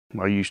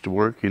I used to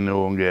work in the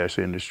oil and gas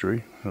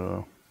industry.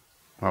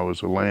 I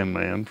was a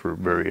landman for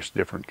various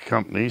different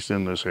companies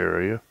in this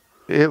area.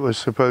 It was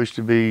supposed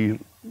to be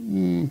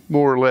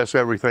more or less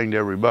everything to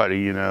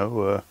everybody, you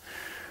know.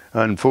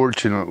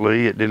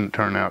 Unfortunately, it didn't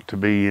turn out to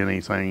be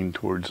anything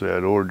towards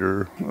that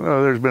order.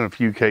 There's been a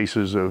few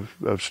cases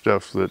of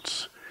stuff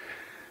that's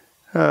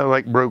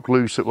like broke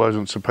loose that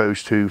wasn't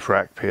supposed to,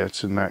 frack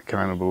pits and that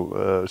kind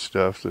of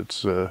stuff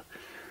that's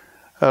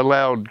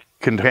allowed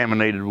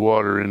contaminated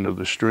water into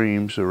the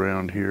streams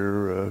around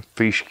here,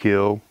 fish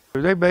kill.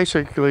 They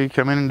basically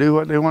come in and do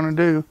what they want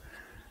to do.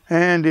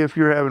 And if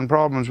you're having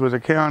problems with the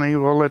county,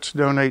 well, let's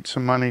donate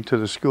some money to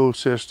the school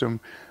system.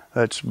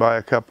 Let's buy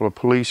a couple of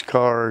police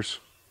cars.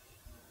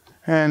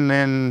 And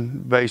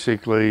then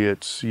basically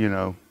it's, you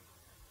know,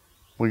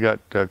 we got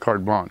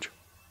carte blanche.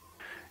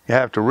 You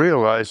have to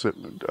realize that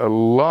a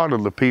lot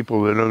of the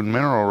people that own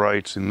mineral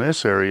rights in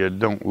this area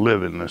don't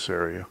live in this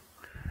area.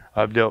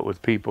 I've dealt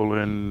with people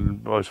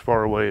in as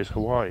far away as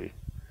Hawaii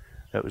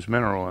that was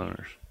mineral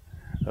owners.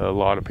 A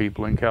lot of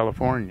people in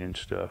California and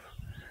stuff.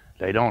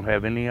 They don't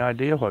have any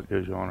idea what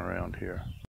goes on around here.